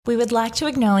We would like to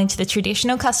acknowledge the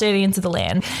traditional custodians of the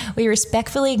land. We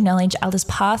respectfully acknowledge elders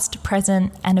past,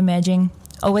 present and emerging.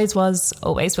 Always was,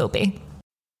 always will be.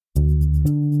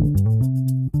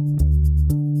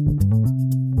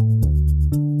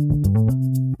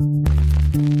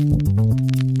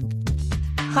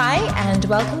 Hi and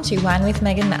welcome to Wine with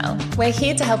Meg and Mel. We're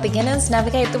here to help beginners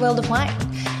navigate the world of wine.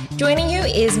 Joining you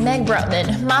is Meg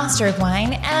Brotman, Master of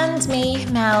Wine, and me,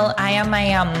 Mel. I am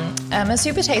a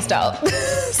super taster.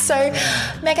 So,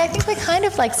 Meg, I think we're kind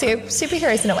of like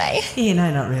superheroes in a way. Yeah,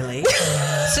 no, not really.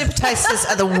 Super tasters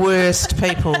are the worst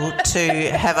people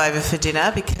to have over for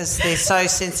dinner because they're so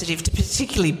sensitive to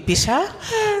particularly bitter.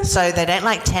 So they don't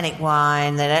like tannic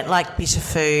wine, they don't like bitter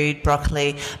food,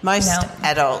 broccoli. Most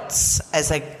adults, as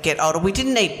they get older, we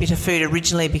didn't eat bitter food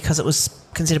originally because it was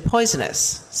considered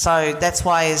poisonous. So that's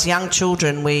why as young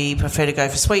children we prefer to go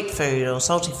for sweet food or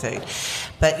salty food.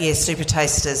 But yes, super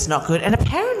taster's not good. And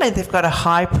apparently they've got a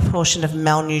high proportion of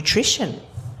malnutrition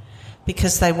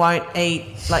because they won't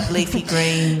eat like leafy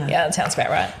green yeah, that sounds about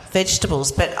right.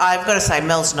 vegetables. But I've got to say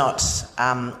Mel's not.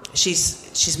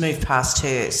 She's moved past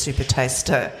her super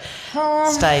taster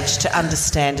stage to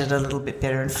understand it a little bit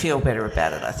better and feel better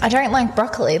about it, I think. I don't like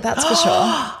broccoli, that's for sure.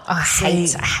 I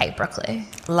hate broccoli.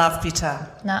 Love bitter.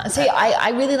 No, see, I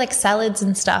really like salads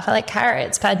and stuff. I like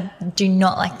carrots, but I do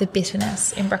not like the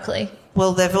bitterness in broccoli.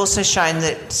 Well, they've also shown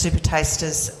that super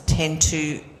tasters tend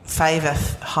to favour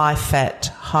high-fat,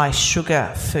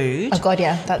 high-sugar food. Oh, God,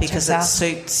 yeah. That because it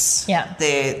suits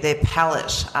their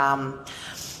palate.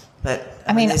 But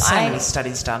I mean, there's so many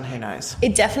studies done, who knows?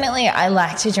 I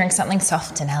like to drink something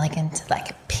soft and elegant, like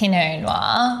a Pinot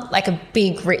Noir, like a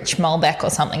big, rich Malbec or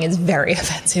something is very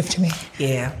offensive to me.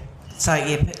 Yeah. So,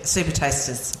 yeah, super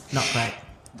taster's not great.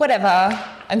 Whatever.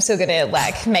 I'm still going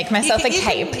to, make myself a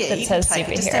cape that says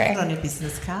superhero. Just have it on your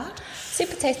business card.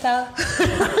 Super taster.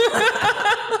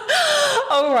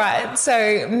 All right.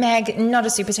 So, Meg, not a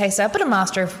super taster, but a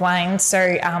master of wine.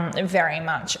 So, very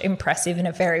much impressive in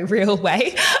a very real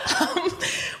way.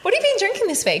 What have you been drinking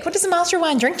this week? What does a master of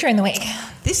wine drink during the week?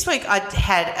 This week I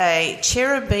had a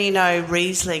Cherubino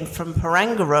Riesling from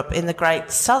Parangarup in the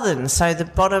Great Southern, so the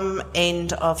bottom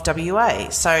end of WA.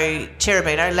 So,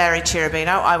 Cherubino, Larry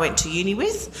Cherubino, I went to uni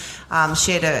with,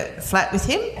 shared a flat with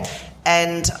him.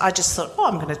 And I just thought,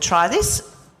 I'm going to try this.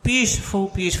 Beautiful,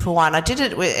 beautiful wine. I did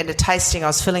it at a tasting. I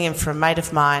was filling in for a mate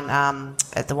of mine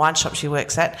at the wine shop she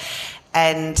works at,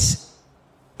 and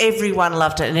everyone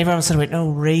loved it. And everyone sort of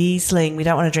went, Riesling. We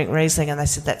don't want to drink Riesling. And they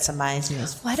said, that's amazing.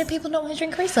 Why do people not want to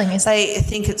drink Riesling? They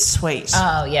think it's sweet.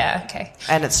 Oh, yeah, okay.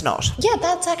 And it's not. Yeah,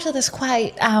 that's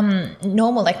quite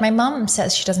normal. Like my mum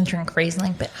says she doesn't drink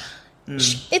Riesling, but... they're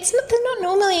not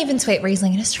normally even sweet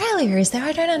Riesling in Australia, is there?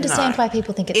 I don't understand why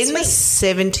people think it's sweet. In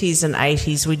the 70s and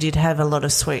 80s, we did have a lot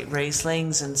of sweet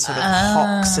Rieslings and sort of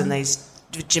hocks and these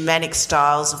Germanic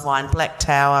styles of wine, Black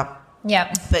Tower.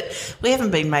 Yeah. But we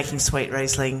haven't been making sweet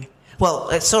Riesling. Well,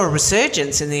 it saw a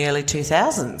resurgence in the early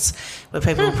 2000s where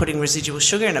people were putting residual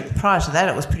sugar in it. Prior to that,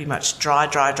 it was pretty much dry.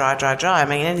 I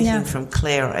mean, anything from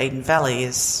Clare or Eden Valley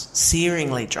is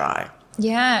searingly dry.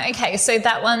 Yeah, okay. So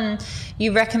that one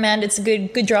you recommend, it's a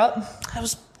good drop? It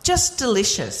was just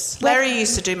delicious. Larry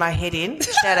used to do my head in.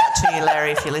 Shout out to you,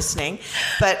 Larry, if you're listening.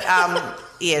 But,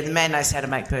 the man knows how to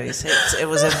make booze. It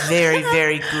was a very,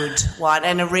 very good wine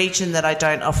and a region that I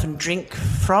don't often drink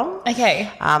from.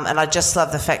 Okay. And I just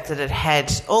love the fact that it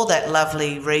had all that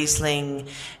lovely Riesling,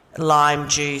 lime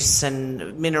juice and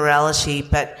minerality,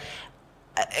 but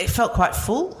it felt quite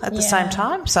full at the same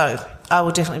time. So I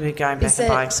will definitely be going back and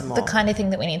buying some more. The kind of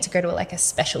thing that we need to go to a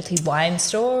specialty wine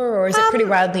store, or is it pretty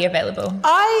widely available?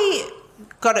 I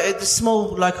got it at the small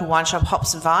local wine shop,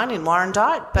 Hops and Vine in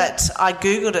Warrandyte, but I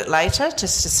Googled it later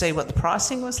just to see what the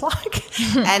pricing was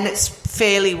like. And it's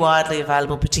fairly widely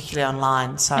available, particularly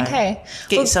online. So get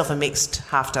yourself a mixed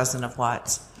half dozen of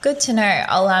whites. Good to know.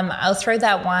 I'll throw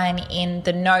that wine in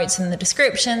the notes and the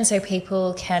description so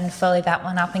people can follow that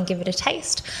one up and give it a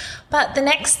taste. But the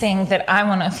next thing that I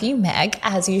want to offer you, Meg,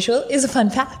 as usual, is a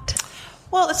fun fact.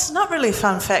 Well, it's not really a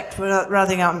fun fact, but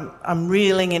rather I'm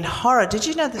reeling in horror. Did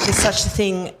you know that there's such a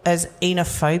thing as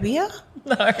enophobia?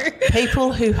 No.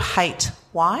 People who hate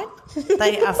wine.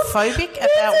 They are phobic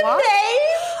about wine.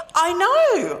 I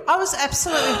know. I was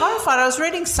absolutely horrified. I was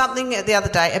reading something the other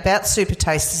day about super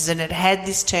tasters and it had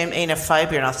this term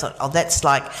enophobia and I thought, that's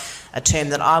like a term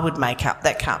that I would make up.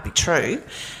 That can't be true.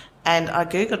 And I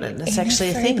Googled it and it's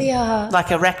actually a thing. Like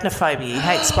arachnophobia. You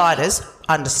hate spiders.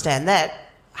 Understand that.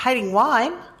 Hating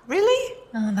wine? Really?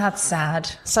 Oh, that's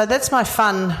sad. So that's my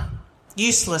fun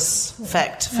useless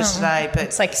fact for today, but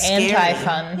it's like scary.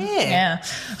 anti-fun. Yeah.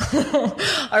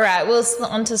 All right, well,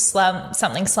 on to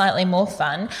something slightly more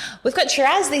fun. We've got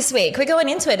Shiraz this week. We're going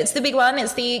into it. It's the big one.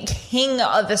 It's the king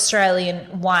of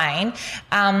Australian wine.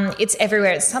 It's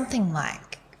everywhere. It's something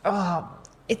like,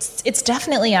 it's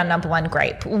definitely our number one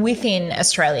grape within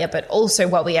Australia, but also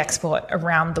what we export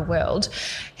around the world.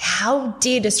 How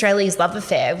did Australia's love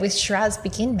affair with Shiraz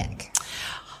begin, Meg?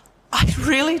 I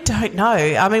really don't know.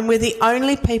 I mean, we're the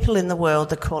only people in the world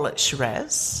that call it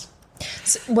Shiraz.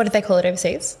 So what did they call it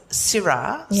overseas?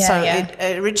 Syrah. Yeah,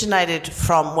 It originated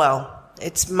from,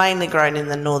 it's mainly grown in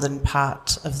the northern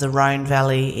part of the Rhone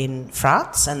Valley in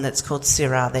France, and that's called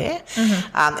Syrah there.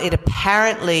 Mm-hmm. It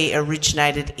apparently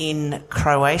originated in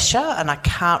Croatia, and I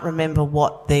can't remember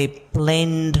what their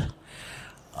blend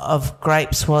of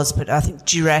grapes was, but I think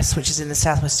Duras, which is in the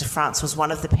southwest of France, was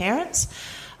one of the parents.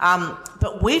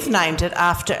 But we've named it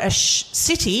after a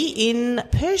city in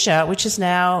Persia, which is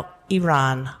now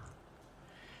Iran.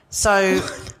 So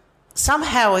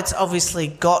somehow it's obviously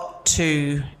got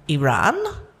to Iran,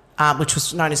 which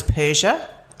was known as Persia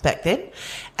back then,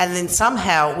 and then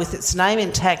somehow with its name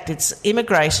intact, it's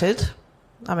immigrated.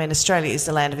 I mean, Australia is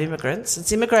the land of immigrants.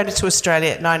 It's immigrated to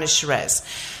Australia, known as Shiraz.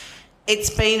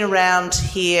 It's been around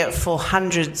here for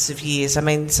hundreds of years. I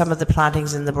mean, some of the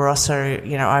plantings in the Barossa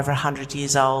are, over 100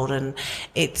 years old, and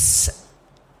it's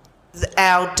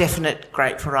our definite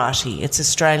grape variety. It's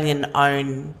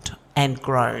Australian-owned and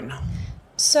grown.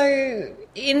 So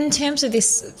in terms of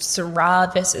this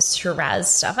Syrah versus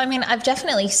Shiraz stuff, I mean, I've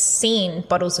definitely seen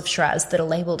bottles of Shiraz that are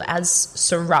labelled as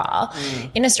Syrah.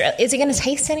 In Australia. Is it going to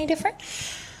taste any different?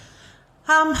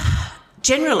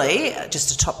 Generally,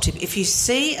 just a top tip, if you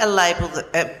see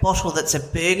a bottle that's a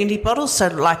Burgundy bottle, so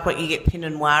like what you get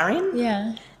Pinot Noir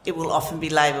in, it will often be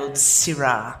labelled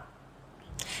Syrah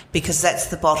because that's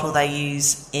the bottle they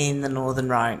use in the Northern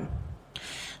Rhone.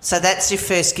 So that's your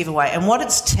first giveaway. And what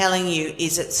it's telling you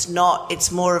is it's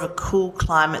more of a cool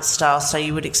climate style, so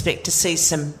you would expect to see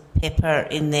some pepper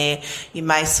in there. You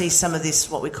may see some of this,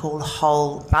 what we call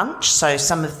whole bunch, so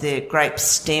some of the grape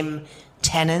stem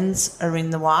tannins are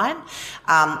in the wine.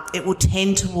 It will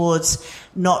tend towards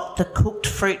not the cooked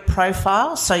fruit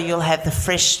profile, so you'll have the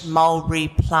fresh mulberry,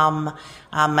 plum,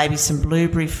 maybe some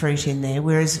blueberry fruit in there,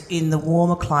 whereas in the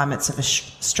warmer climates of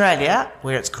Australia,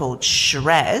 where it's called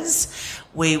Shiraz,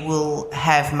 we will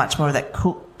have much more of that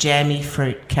cooked, jammy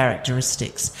fruit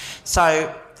characteristics.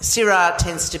 So Syrah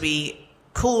tends to be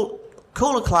cooler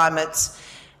climates,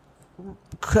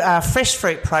 fresh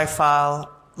fruit profile,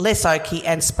 less oaky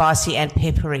and spicy, and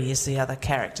peppery is the other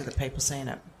character that people see in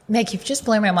it. Meg, you've just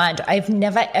blown my mind. I've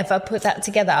never ever put that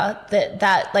together,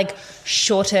 that like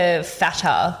shorter,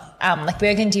 fatter, like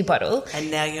Burgundy bottle. And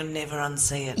now you'll never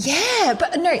unsee it. Yeah,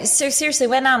 but no, so seriously,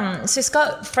 when so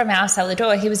Scott from our cellar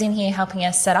door, he was in here helping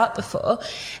us set up before,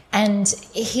 and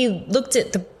he looked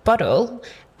at the bottle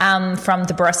from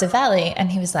the Barossa Valley,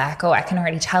 and he was like, I can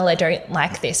already tell I don't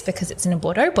like this because it's in a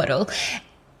Bordeaux bottle.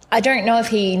 I don't know if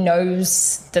he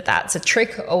knows that that's a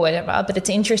trick or whatever, but it's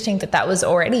interesting that was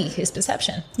already his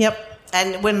perception. Yep.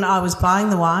 And when I was buying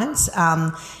the wines,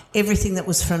 everything that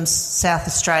was from South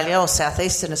Australia or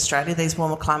southeastern Australia, these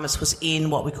warmer climates, was in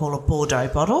what we call a Bordeaux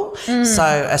bottle,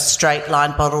 so a straight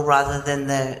line bottle rather than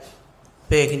the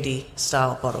Burgundy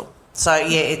style bottle. So,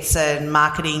 yeah, it's a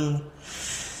marketing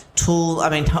tool. I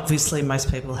mean, obviously most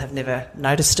people have never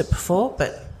noticed it before,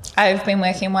 but I've been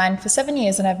working wine for 7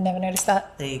 years and I've never noticed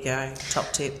that. There you go.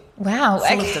 Top tip. Wow.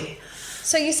 Full of them.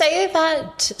 So you say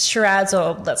that Shiraz,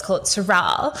 or let's call it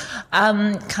Syrah,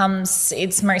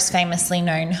 it's most famously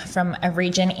known from a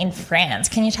region in France.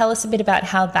 Can you tell us a bit about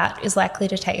how that is likely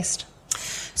to taste?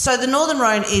 So the Northern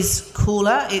Rhone is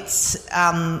cooler. It's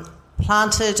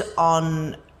planted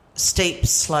on steep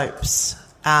slopes,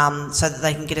 so that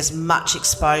they can get as much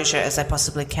exposure as they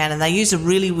possibly can. And they use a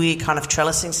really weird kind of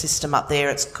trellising system up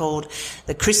there. It's called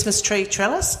the Christmas tree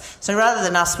trellis. So rather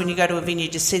than us, when you go to a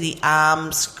vineyard, you see the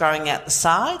arms growing out the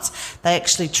sides, they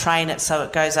actually train it so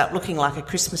it goes up looking like a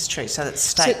Christmas tree, so that's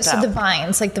staked up. So the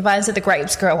vines, like the vines that the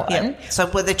grapes grow on. Yeah. So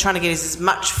what they're trying to get is as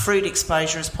much fruit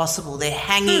exposure as possible. They're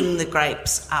hanging the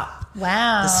grapes up.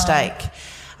 Wow. The stake.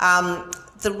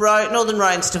 The Northern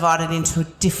Rhone's divided into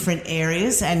different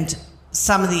areas, and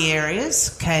some of the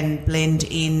areas can blend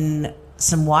in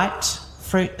some white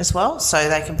fruit as well, so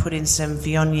they can put in some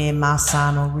Viognier,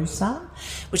 Marsanne or Roussanne,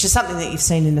 which is something that you've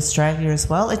seen in Australia as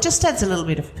well. It just adds a little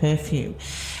bit of perfume.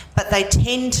 But they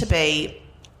tend to be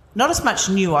not as much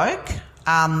new oak,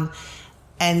 and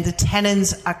the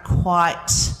tannins are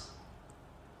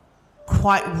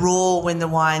quite raw when the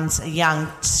wines are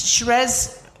young.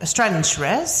 Shiraz Australian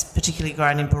Shiraz, particularly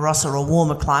grown in Barossa or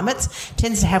warmer climates,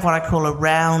 tends to have what I call a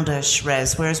rounder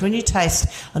Shiraz, whereas when you taste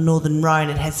a Northern Rhone,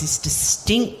 it has this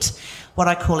distinct, what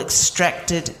I call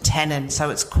extracted tannin. So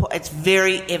it's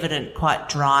very evident, quite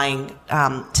drying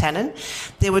tannin.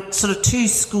 There were sort of two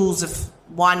schools of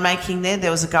winemaking there.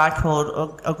 There was a guy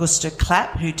called Auguste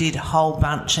Clapp who did a whole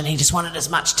bunch, and he just wanted as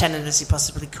much tannin as he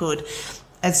possibly could.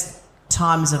 As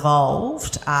times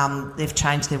evolved, they've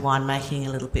changed their winemaking a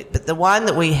little bit. But the wine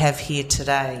that we have here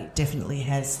today definitely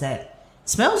has that.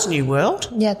 Smells New World.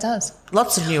 Yeah, it does.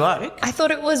 Lots of new oak. I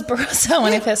thought it was Barossa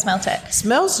when I first smelt it.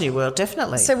 Smells New World,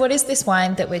 definitely. So what is this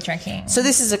wine that we're drinking? So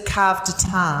this is a Cave de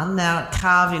Tarn. Now,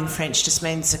 Cave in French just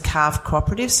means a cave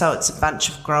cooperative, so it's a bunch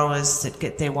of growers that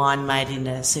get their wine made in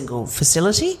a single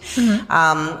facility.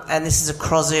 And this is a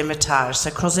Gros Hermitage.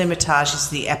 So Gros Hermitage is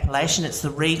the appellation. It's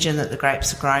the region that the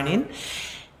grapes are grown in.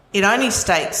 It only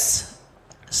states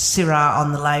Syrah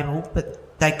on the label, but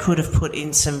they could have put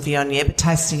in some Viognier, but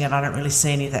tasting it, I don't really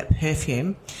see any of that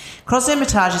perfume. Gros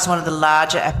Hermitage is one of the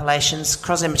larger appellations.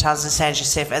 Gros Hermitage is a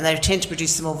Saint-Joseph, and they tend to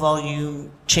produce the more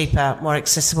volume, cheaper, more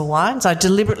accessible wines. I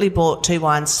deliberately bought two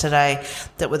wines today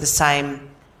that were the same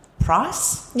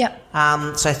price. Yep.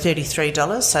 So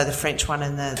 $33, so the French one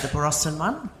and the Barossan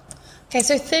one. Okay,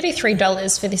 so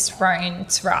 $33 for this Rhone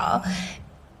Syrah.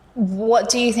 What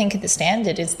do you think of the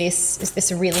standard? Is this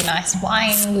a really nice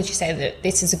wine? Would you say that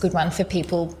this is a good one for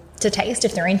people to taste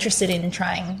if they're interested in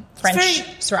trying French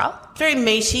Syrah? Very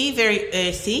meaty, very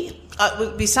earthy. It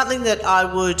would be something that I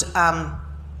would...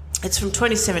 it's from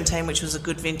 2017, which was a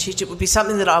good vintage. It would be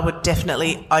something that I would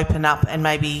definitely open up and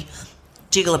maybe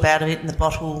jiggle about a bit in the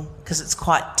bottle because it's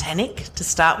quite tannic to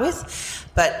start with.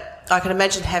 But I can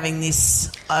imagine having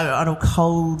this on a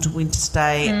cold winter's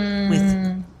day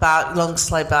with long,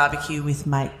 slow barbecue with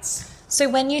mates. So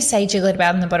when you say jiggle it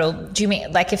about in the bottle, do you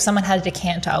mean like if someone had a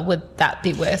decanter, would that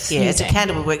be worth using? Yeah, a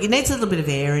decanter would work. It needs a little bit of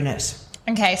air in it.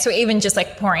 Okay, so even just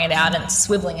like pouring it out and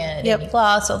swiveling it in your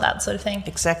glass or that sort of thing?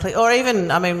 Exactly. Or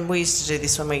even, I mean, we used to do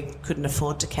this when we couldn't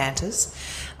afford decanters.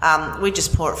 We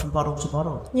just pour it from bottle to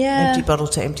bottle. Yeah. Empty bottle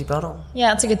to empty bottle. Yeah,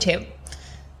 that's a good tip.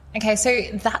 Okay, so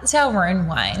that's our Rhone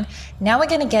wine. Now we're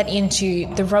going to get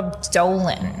into the Rob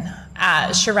Dolan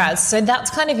Shiraz. So that's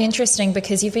kind of interesting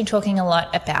because you've been talking a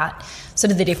lot about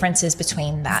sort of the differences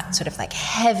between that sort of like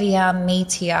heavier,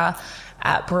 meatier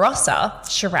Barossa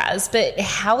Shiraz. But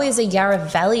how is a Yarra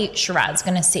Valley Shiraz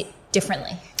going to sit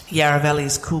differently? Yarra Valley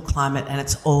is cool climate and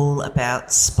it's all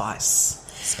about spice.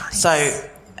 So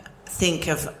think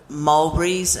of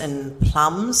mulberries and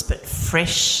plums, but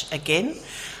fresh again.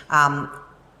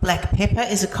 Black pepper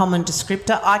is a common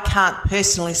descriptor. I can't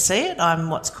personally see it. I'm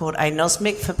what's called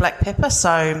anosmic for black pepper,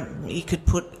 so you could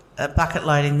put a bucket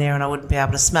load in there and I wouldn't be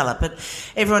able to smell it. But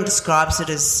everyone describes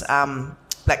it as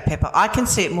black pepper. I can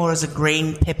see it more as a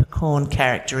green peppercorn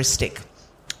characteristic.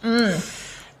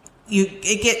 You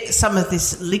get some of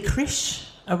this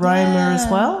licorice aroma as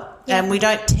well. Yeah. And we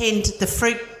don't tend to, the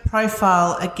fruit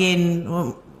profile, again,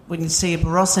 when you see a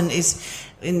Barossan is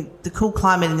in the cool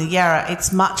climate in the Yarra,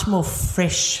 it's much more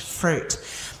fresh fruit.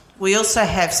 We also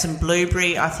have some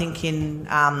blueberry, I think, in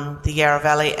the Yarra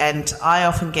Valley, and I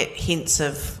often get hints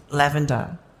of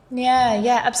lavender.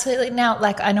 Yeah, absolutely. Now,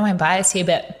 like, I know I'm biased here,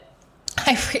 but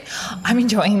I'm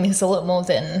enjoying this a lot more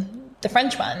than the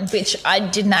French one, which I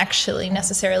didn't actually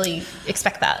necessarily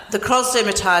expect that. The Gros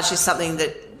Hermitage is something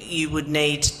that you would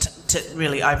need to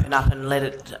really open up and let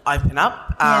it open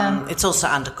up. It's also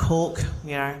under cork,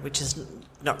 which is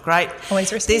not great.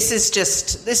 Always risky. This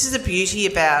is the beauty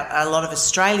about a lot of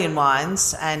Australian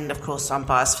wines, and of course I'm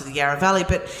biased for the Yarra Valley,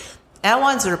 but our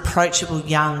wines are approachable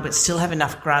young but still have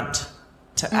enough grunt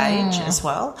to age as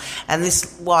well. And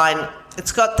this wine,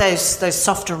 it's got those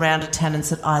softer, rounder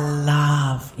tannins that I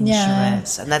love in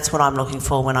Shiraz, and that's what I'm looking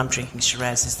for when I'm drinking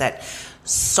Shiraz, is that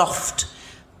soft,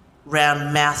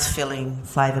 round, mouth-filling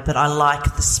flavour, but I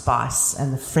like the spice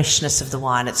and the freshness of the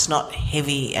wine. It's not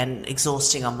heavy and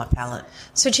exhausting on my palate.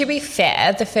 So to be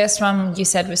fair, the first one you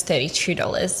said was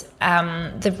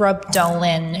 $32. The Rob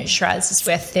Dolan Shiraz is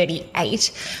worth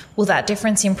 $38. Will that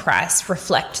difference in price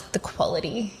reflect the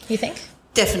quality, you think?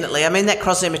 Definitely. I mean, that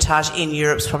Gros Hermitage in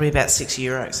Europe is probably about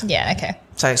 €6. Yeah, okay.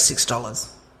 So $6.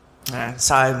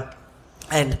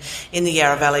 And in the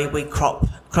Yarra Valley,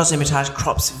 Gros Hermitage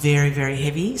crops very, very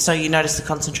heavy. So you notice the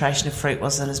concentration of fruit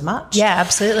wasn't as much. Yeah,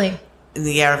 absolutely. In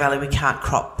the Yarra Valley, we can't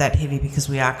crop that heavy because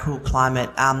we are cool climate.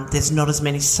 There's not as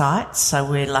many sites, so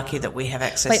we're lucky that we have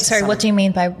access to sorry, what do you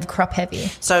mean by crop heavy?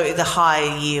 So the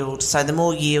higher yield. So the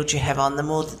more yield you have on, the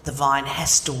more that the vine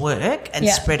has to work and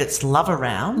spread its love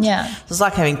around. Yeah. So it's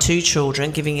like having 2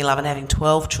 children, giving you love, and having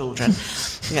 12 children.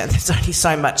 There's only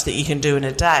so much that you can do in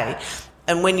a day.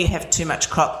 and when you have too much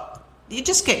crop, you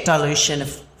just get dilution of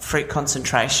fruit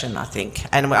concentration, I think.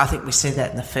 And I think we see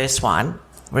that in the first wine,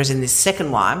 whereas in this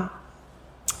second wine,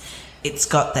 it's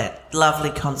got that lovely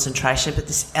concentration, but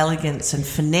this elegance and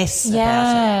finesse about it.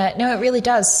 Yeah, no, it really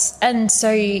does. And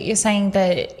so you're saying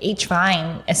that each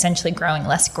vine essentially growing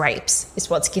less grapes is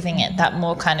what's giving it that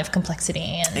more kind of complexity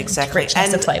and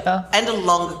richness of flavour. And a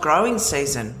longer growing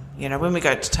season. You know, when we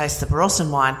go to taste the Barossa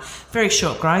wine, very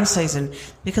short growing season,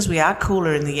 because we are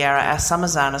cooler in the Yarra, our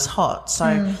summers aren't as hot.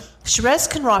 So Shiraz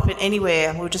can ripen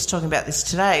anywhere. We were just talking about this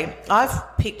today.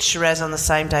 I've picked Shiraz on the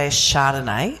same day as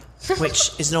Chardonnay,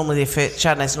 which is normally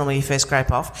Chardonnay is normally your first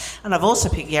grape off. And I've also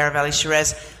picked Yarra Valley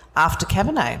Shiraz after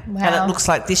Cabernet. Wow. And it looks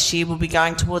like this year we'll be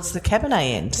going towards the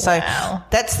Cabernet end. So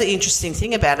that's the interesting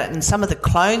thing about it. And some of the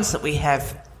clones that we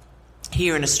have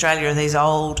here in Australia are these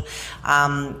old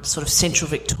sort of Central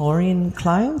Victorian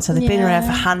clones. So they've been around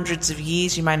for hundreds of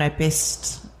years. You may know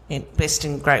Best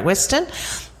in Great Western.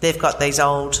 They've got these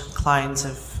old clones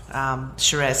of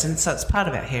Shiraz, and so it's part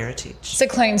of our heritage. So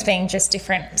clones being just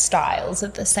different styles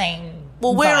of the same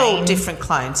we're vine. all different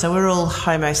clones. So we're all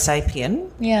Homo sapien.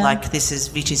 Yeah. Like this is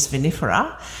Vitis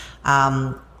vinifera,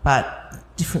 but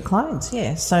different clones,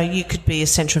 yeah. So you could be a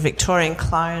Central Victorian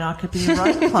clone, I could be a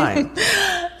Rhone clone.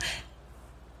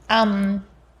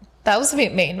 That was a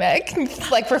bit mean, Meg.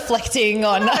 Like reflecting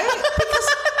on... No, because...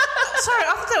 Sorry,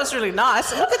 I thought that was really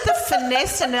nice. Look at the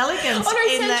finesse and elegance.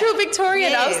 Oh, no, Central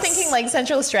Victorian. Yes. I was thinking like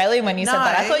Central Australian when you said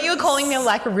that. I thought you were calling me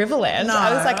like a Riverland. No,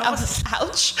 I was like,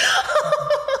 ouch.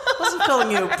 I wasn't calling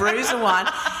you a bruiser one.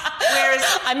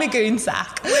 Whereas I'm a goon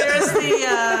sack. Whereas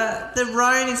the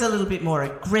Rhone is a little bit more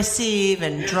aggressive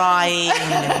and drying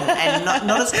and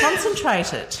not as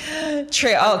concentrated.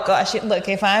 True. Oh gosh, look,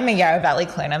 if I'm a Yarra Valley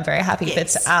clone, I'm very happy.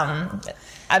 Yes. But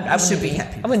I should be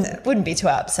happy. I wouldn't be too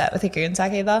upset with a goon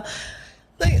sack either.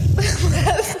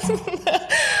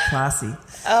 Classy.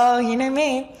 Oh, you know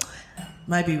me.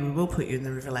 Maybe we will put you in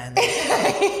the Riverland.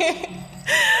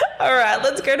 All right,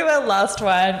 let's go to our last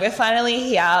one. We're finally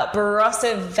here.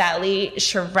 Barossa Valley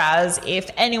Shiraz.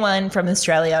 If anyone from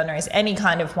Australia knows any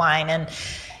kind of wine and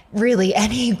really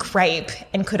any grape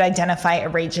and could identify a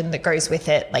region that goes with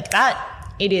it like that,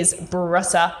 it is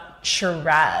Barossa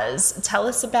Shiraz. Tell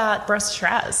us about Barossa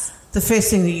Shiraz. The first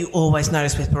thing that you always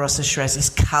notice with Barossa Shiraz is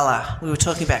colour. We were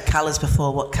talking about colours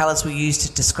before, what colours we use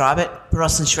to describe it.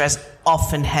 Barossa Shiraz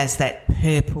often has that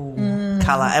purple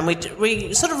colour, and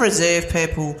we sort of reserve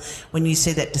purple when you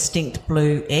see that distinct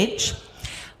blue edge.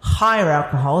 Higher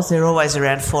alcohols, they're always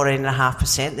around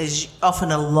 14.5%. There's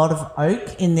often a lot of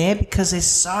oak in there because there's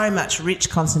so much rich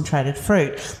concentrated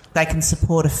fruit. They can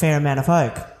support a fair amount of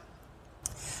oak.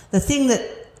 The thing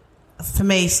that for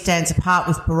me stands apart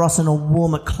with Barossa and a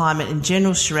warmer climate in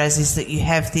general Shiraz is that you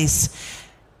have this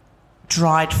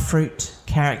dried fruit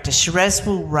character. Shiraz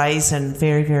will raisin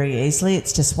very, very easily.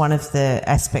 It's just one of the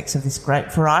aspects of this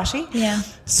grape variety. Yeah.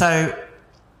 So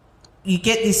you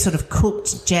get this sort of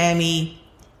cooked, jammy,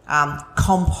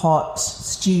 compote,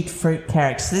 stewed fruit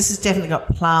character. So this has definitely got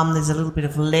plum. There's a little bit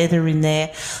of leather in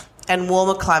there. And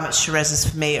warmer climate Shirazes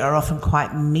for me are often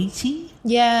quite meaty.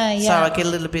 Yeah. So I get a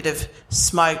little bit of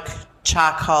smoke,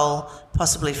 charcoal,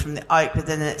 possibly from the oak, but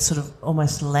then it's sort of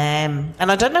almost lamb.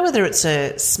 And I don't know whether it's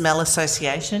a smell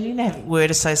association, word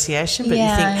association, but you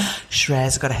think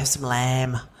Shiraz has got to have some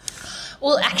lamb.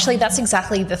 Well, actually, that's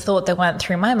exactly the thought that went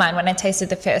through my mind when I tasted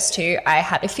the first two. I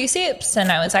had a few sips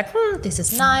and I was like, this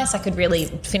is nice. I could really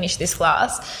finish this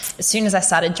glass. As soon as I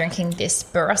started drinking this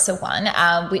Barossa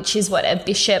one, which is what, a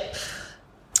Bishop...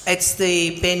 It's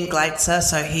the Ben Glaetzer,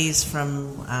 so he's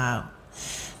from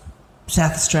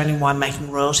South Australian winemaking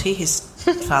royalty. His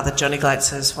father, Johnny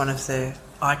Glaetzer, is one of the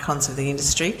icons of the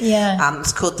industry. Yeah.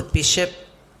 It's called the Bishop.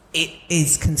 It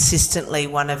is consistently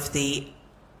one of the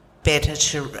better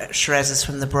Shirazes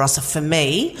from the Barossa for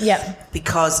me. Yeah.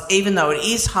 Because even though it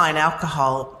is high in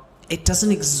alcohol, it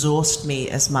doesn't exhaust me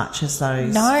as much as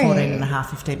those 14.5%,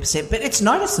 15%, but it's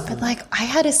noticeable. But like, I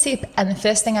had a sip and the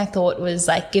first thing I thought was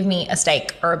like, give me a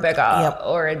steak or a burger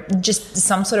or just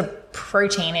some sort of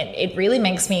protein. It really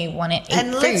makes me want to eat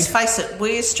and food. Let's face it,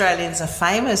 we Australians are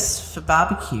famous for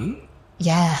barbecue.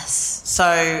 Yes.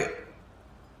 So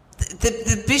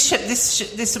the Bishop,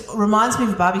 this reminds me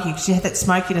of a barbecue because you have that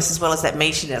smokiness as well as that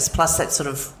meatiness plus that sort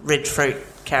of red fruit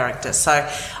character. So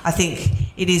I think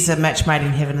it is a match made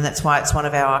in heaven, and that's why it's one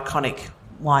of our iconic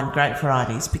wine grape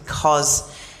varieties,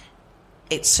 because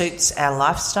it suits our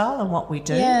lifestyle and what we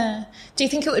do. Yeah. Do you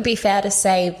think it would be fair to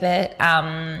say that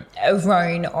a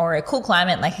Rhone or a cool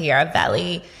climate like a Yarra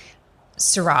Valley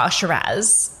Syrah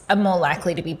Shiraz are more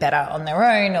likely to be better on their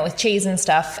own or with cheese and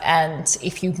stuff, and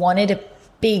if you wanted a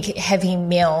big, heavy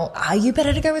meal, are you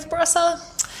better to go with Barossa?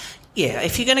 Yeah,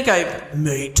 if you're going to go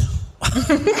meat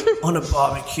on a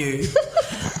barbecue,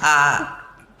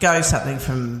 go something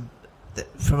from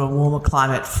a warmer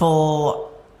climate. For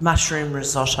mushroom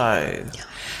risotto,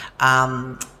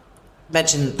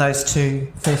 imagine those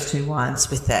first two wines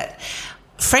with that.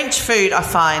 French food I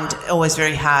find always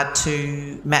very hard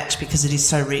to match because it is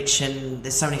so rich and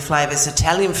there's so many flavours.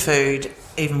 Italian food,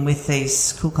 even with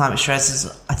these cool climate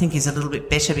Shirazes, I think is a little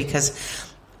bit better because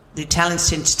the Italians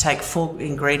tend to take 4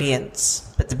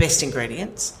 ingredients, but the best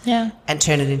ingredients, and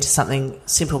turn it into something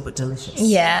simple but delicious.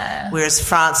 Yeah. Whereas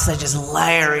France, they just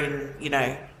layer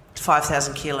in,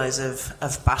 5,000 kilos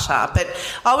of butter. But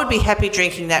I would be happy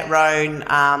drinking that Rhone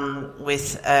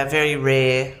with a very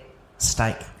rare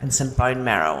steak and some bone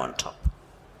marrow on top.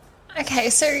 Okay,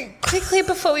 so quickly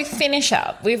before we finish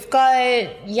up, we've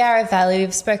got Yarra Valley,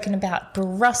 we've spoken about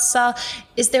Barossa.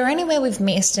 Is there anywhere we've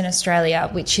missed in Australia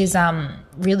which is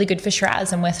really good for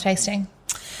Shiraz and worth tasting?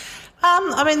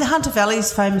 The Hunter Valley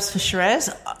is famous for Shiraz.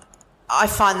 I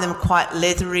find them quite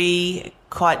leathery,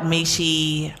 quite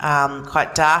meaty,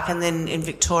 quite dark. And then in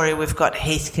Victoria, we've got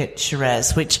Heathcote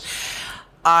Shiraz, which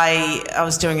I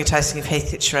was doing a tasting of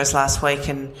Heathcote Shiraz last week,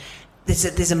 and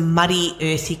there's a muddy,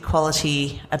 earthy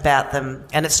quality about them.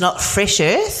 And it's not fresh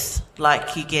earth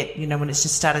like you get, when it's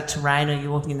just started to rain or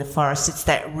you're walking in the forest. It's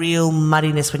that real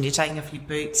muddiness when you're taking off your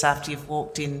boots after you've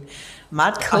walked in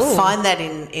mud. Cool. I find that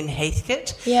in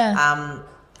Heathcote. Yeah.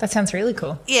 That sounds really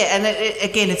cool. Yeah, and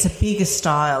again, it's a bigger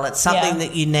style. It's something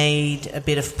that you need a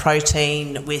bit of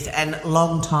protein with and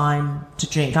long time to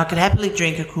drink. I could happily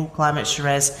drink a cool climate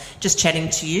Shiraz just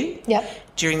chatting to you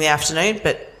during the afternoon,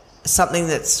 but something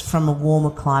that's from a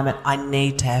warmer climate, I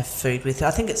need to have food with.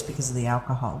 I think it's because of the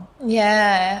alcohol.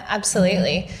 Yeah,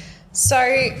 absolutely. So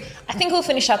I think we'll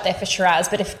finish up there for Shiraz,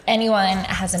 but if anyone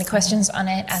has any questions on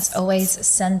it, as always,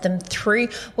 send them through.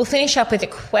 We'll finish up with a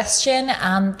question.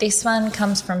 This one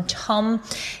comes from Tom.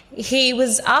 He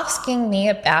was asking me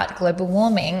about global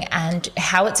warming and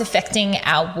how it's affecting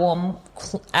our warm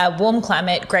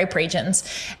climate grape regions.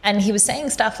 And he was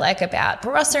saying stuff like about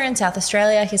Barossa in South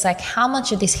Australia. He's like, how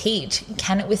much of this heat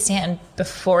can it withstand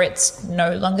before it's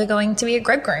no longer going to be a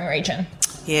grape growing region?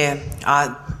 Yeah,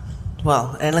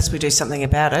 well, unless we do something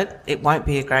about it, it won't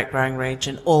be a grape growing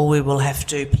region, or we will have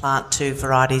to plant 2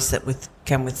 varieties that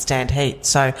can withstand heat.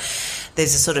 So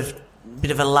there's a sort of bit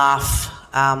of a laugh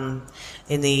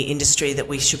in the industry that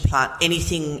we should plant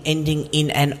anything ending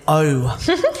in an O.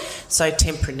 So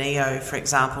Tempranillo, for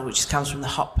example, which comes from the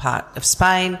hot part of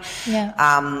Spain.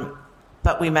 Yeah.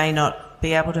 But we may not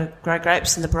be able to grow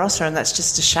grapes in the Barossa, and that's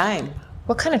just a shame.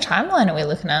 What kind of timeline are we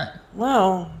looking at?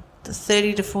 Well,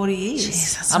 30 to 40 years.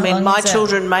 Jeez, my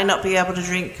children may not be able to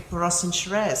drink Barossa and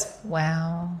Shiraz.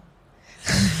 Wow.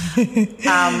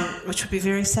 Which would be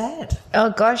very sad.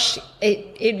 Oh, gosh,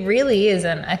 it really is.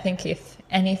 And I think if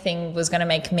anything was going to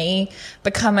make me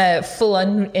become a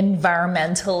full-on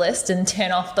environmentalist and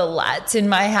turn off the lights in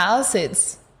my house,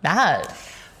 it's that.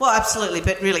 Well, absolutely.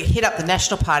 But really, hit up the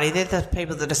National Party. They're the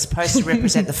people that are supposed to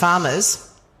represent the farmers.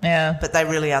 Yeah. But they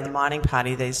really are the mining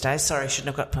party these days. Sorry,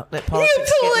 shouldn't have got let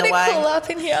politics get in the way. Political up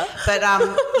in here. But,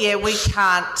 we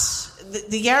can't.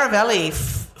 The Yarra Valley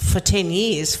for 10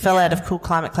 years fell out of cool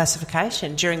climate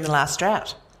classification during the last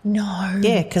drought. No.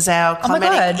 Yeah, because our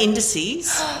climatic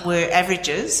indices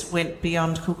averages went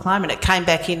beyond cool climate. It came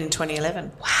back in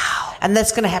 2011. Wow. And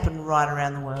that's going to happen right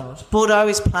around the world. Bordeaux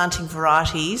is planting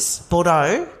varieties.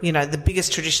 Bordeaux, the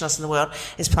biggest traditionalist in the world,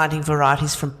 is planting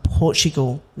varieties from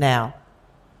Portugal now.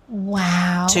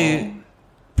 Wow. To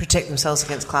protect themselves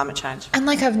against climate change. And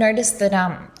I've noticed that,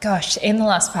 in the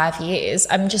last 5 years,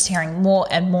 I'm just hearing more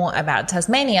and more about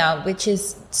Tasmania, which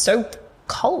is so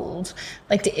cold.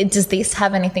 Does this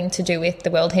have anything to do with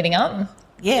the world heating up?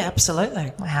 Yeah,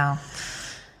 absolutely. Wow.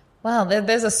 Well,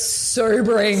 there's a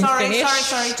sobering finish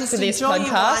Just to this enjoy podcast.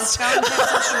 Your wines. Go and have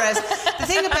some Shiraz. The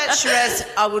thing about Shiraz,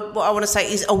 I want to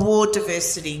say, is award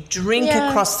diversity. Drink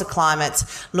across the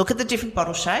climates. Look at the different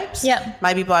bottle shapes. Yeah.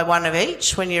 Maybe buy one of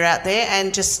each when you're out there,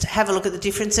 and just have a look at the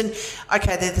difference. And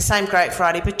okay, they're the same grape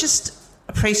variety, but just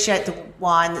appreciate the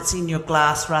wine that's in your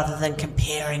glass rather than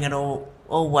comparing it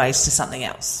always to something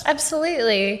else.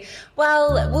 Absolutely.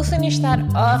 Well, we'll finish that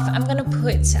off. I'm going to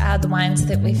put the wines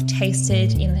that we've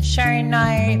tasted in the show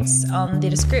notes on the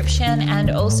description, and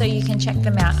also you can check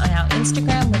them out on our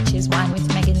Instagram, which is Wine with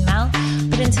Meg and Mel.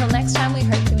 But until next time, we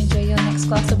hope you enjoy